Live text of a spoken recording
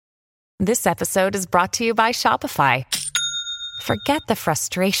This episode is brought to you by Shopify. Forget the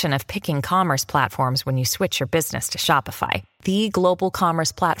frustration of picking commerce platforms when you switch your business to Shopify, the global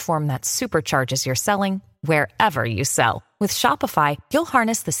commerce platform that supercharges your selling wherever you sell. With Shopify, you'll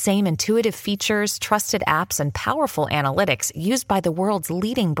harness the same intuitive features, trusted apps, and powerful analytics used by the world's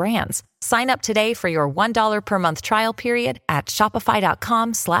leading brands. Sign up today for your $1 per month trial period at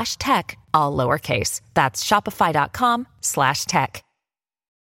shopify.com/tech, all lowercase. That's shopify.com/tech.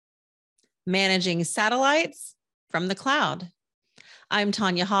 Managing satellites from the cloud. I'm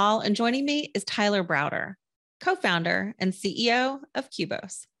Tanya Hall, and joining me is Tyler Browder, co-founder and CEO of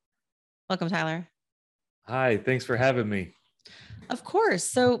Qubos. Welcome, Tyler. Hi, thanks for having me. Of course.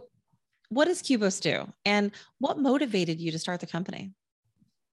 So what does Qubos do, and what motivated you to start the company?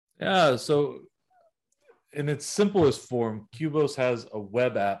 Yeah, so in its simplest form, Qubos has a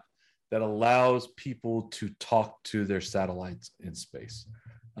web app that allows people to talk to their satellites in space.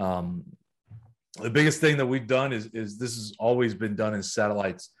 The biggest thing that we've done is this has always been done in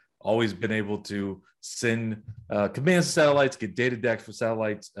satellites, always been able to send commands to satellites, get data decks for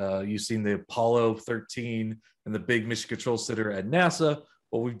satellites. You've seen the Apollo 13 and the big Mission Control Center at NASA.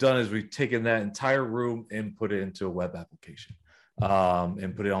 What we've done is we've taken that entire room and put it into a web application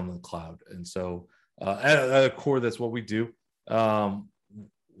and put it on the cloud. And so at the core, that's what we do.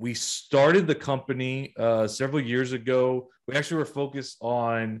 We started the company several years ago. We actually were focused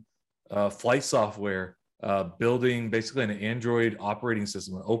on flight software, building basically an Android operating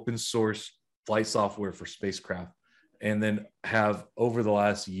system, an open source flight software for spacecraft, and then have over the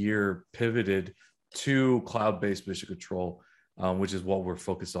last year pivoted to cloud-based mission control, which is what we're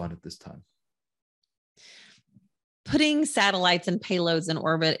focused on at this time. Putting satellites and payloads in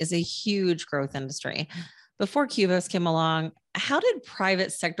orbit is a huge growth industry. Before Qubos came along, how did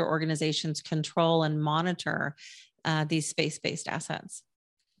private sector organizations control and monitor these space-based assets?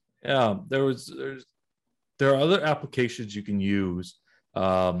 Yeah, there are other applications you can use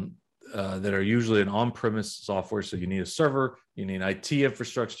that are usually an on-premise software. So you need a server, you need IT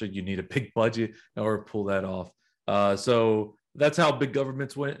infrastructure, you need a big budget in order to pull that off. So that's how big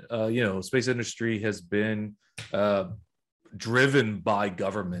governments went. Space industry has been driven by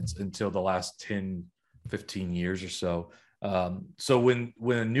governments until the last 10, 15 years or so. So when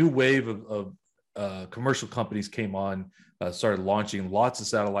a new wave of commercial companies came on, started launching lots of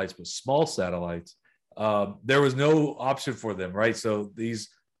satellites, but small satellites, there was no option for them, right? So these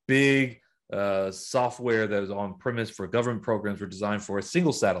big software that is on premise for government programs were designed for a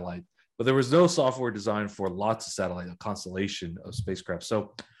single satellite, but there was no software designed for lots of satellites, a constellation of spacecraft.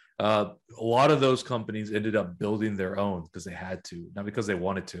 So a lot of those companies ended up building their own because they had to, not because they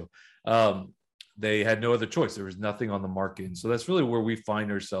wanted to. They had no other choice. There was nothing on the market. And so that's really where we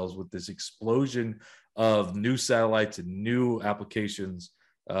find ourselves with this explosion of new satellites and new applications,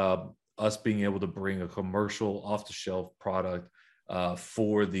 us being able to bring a commercial off-the-shelf product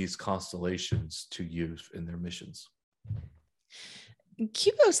for these constellations to use in their missions.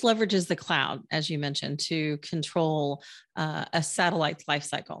 Qubos leverages the cloud, as you mentioned, to control a satellite's life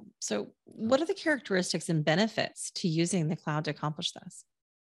cycle. So what are the characteristics and benefits to using the cloud to accomplish this?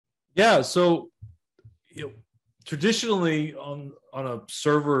 Yeah, so traditionally on a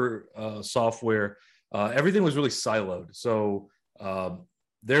server software, everything was really siloed. So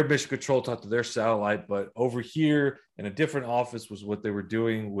their mission control talked to their satellite, but over here in a different office was what they were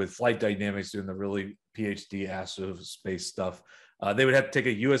doing with Flight Dynamics, doing the really PhD astrospace stuff. They would have to take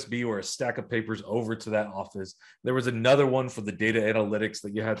a USB or a stack of papers over to that office. There was another one for the data analytics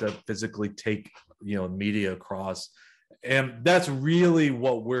that you had to physically take, media across. And that's really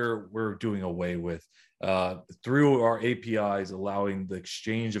what we're doing away with through our APIs, allowing the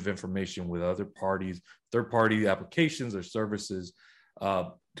exchange of information with other parties, third-party applications or services,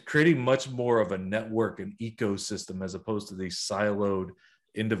 creating much more of a network and ecosystem as opposed to these siloed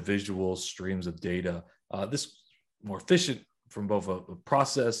individual streams of data. This is more efficient from both a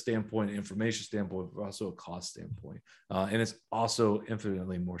process standpoint, information standpoint, but also a cost standpoint. And it's also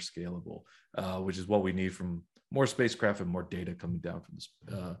infinitely more scalable, which is what we need from more spacecraft and more data coming down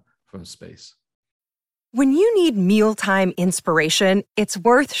from space. When you need mealtime inspiration, it's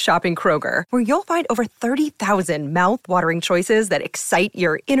worth shopping Kroger, where you'll find over 30,000 mouth-watering choices that excite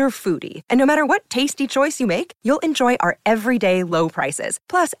your inner foodie. And no matter what tasty choice you make, you'll enjoy our everyday low prices,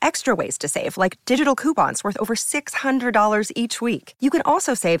 plus extra ways to save, like digital coupons worth over $600 each week. You can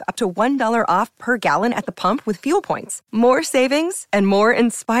also save up to $1 off per gallon at the pump with fuel points. More savings and more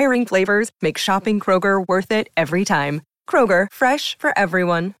inspiring flavors make shopping Kroger worth it every time. Kroger, fresh for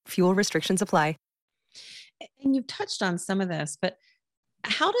everyone. Fuel restrictions apply. And you've touched on some of this, but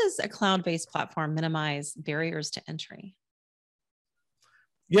how does a cloud-based platform minimize barriers to entry?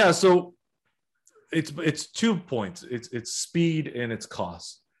 Yeah, so it's 2 points. It's speed and it's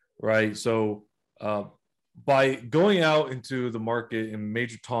cost, right? So by going out into the market and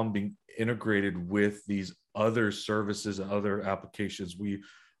Major Tom being integrated with these other services and other applications, we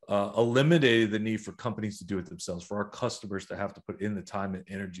eliminated the need for companies to do it themselves, for our customers to have to put in the time and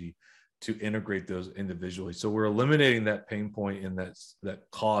energy to integrate those individually. So we're eliminating that pain point and that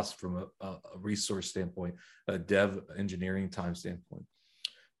cost from a resource standpoint, a dev engineering time standpoint.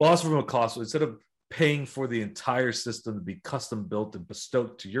 But also from a cost, instead of paying for the entire system to be custom built and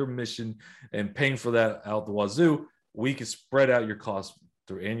bestowed to your mission and paying for that out the wazoo, we can spread out your costs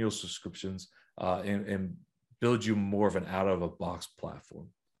through annual subscriptions and build you more of an out-of-a-box platform.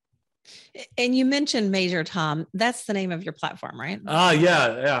 And you mentioned Major Tom. That's the name of your platform, right?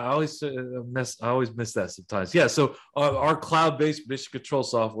 Yeah. I always miss that sometimes. Yeah. So our cloud-based mission control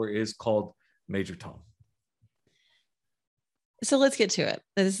software is called Major Tom. So let's get to it.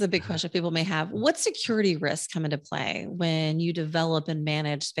 This is a big question people may have. What security risks come into play when you develop and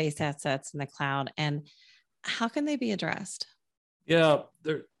manage space assets in the cloud, and how can they be addressed? Yeah,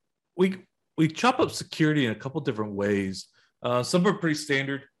 we chop up security in a couple different ways. Some are pretty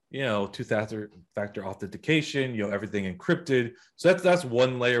standard. Two-factor authentication, everything encrypted. So that's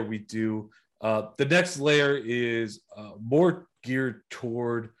one layer we do. The next layer is more geared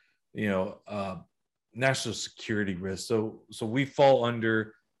toward, national security risk. So we fall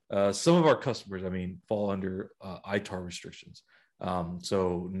under, some of our customers, fall under ITAR restrictions.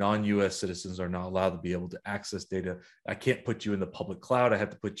 So non-US citizens are not allowed to be able to access data. I can't put you in the public cloud. I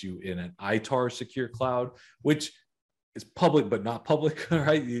have to put you in an ITAR secure cloud, which is public but not public,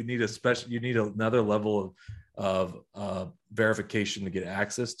 right? You need another level of verification to get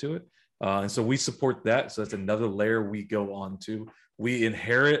access to it. And so we support that. So that's another layer we go on to. We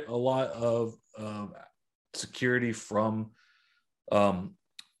inherit a lot of security from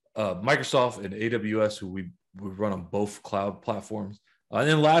Microsoft and AWS, who we run on both cloud platforms. And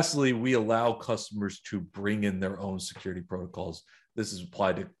then lastly, we allow customers to bring in their own security protocols. This is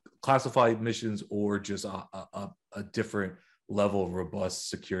applied to classified missions or just a different level of robust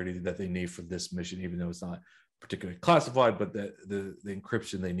security that they need for this mission, even though it's not particularly classified, but the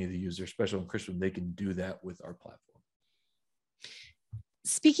encryption they need to use, their special encryption, they can do that with our platform.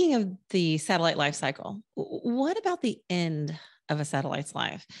 Speaking of the satellite lifecycle, what about the end of a satellite's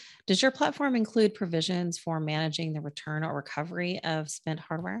life? Does your platform include provisions for managing the return or recovery of spent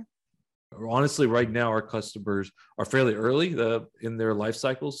hardware? Honestly, right now, our customers are fairly early in their life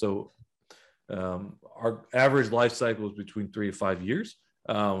cycle. So our average life cycle is between 3 to 5 years.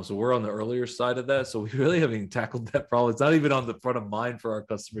 So we're on the earlier side of that. So we really haven't even tackled that problem. It's not even on the front of mind for our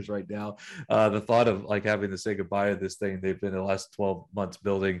customers right now. The thought of having to say goodbye to this thing they've been the last 12 months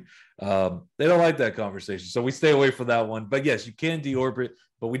building, they don't like that conversation. So we stay away from that one. But yes, you can deorbit,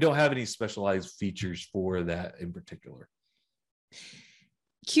 but we don't have any specialized features for that in particular.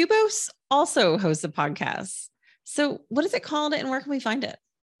 Qubos also hosts a podcast. So what is it called and where can we find it?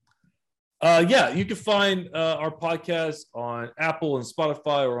 You can find our podcast on Apple and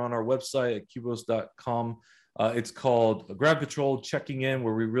Spotify or on our website at qubos.com. It's called Ground Control Checking In,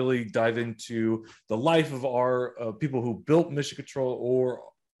 where we really dive into the life of our people who built Mission Control, or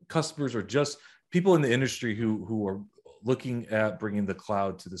customers, or just people in the industry who are looking at bringing the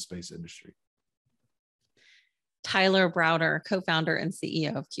cloud to the space industry. Tyler Browder, co-founder and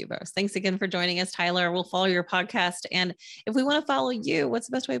CEO of Qubos. Thanks again for joining us, Tyler. We'll follow your podcast. And if we want to follow you, what's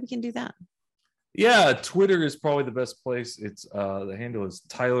the best way we can do that? Yeah, Twitter is probably the best place. It's the handle is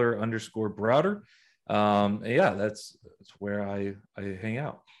Tyler_Browder. That's where I hang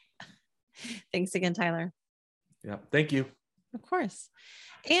out. Thanks again, Tyler. Yeah, thank you. Of course.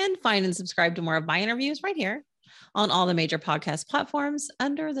 And find and subscribe to more of my interviews right here on all the major podcast platforms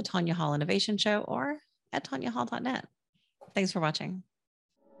under the Tanya Hall Innovation Show or at tanyahall.net. Thanks for watching.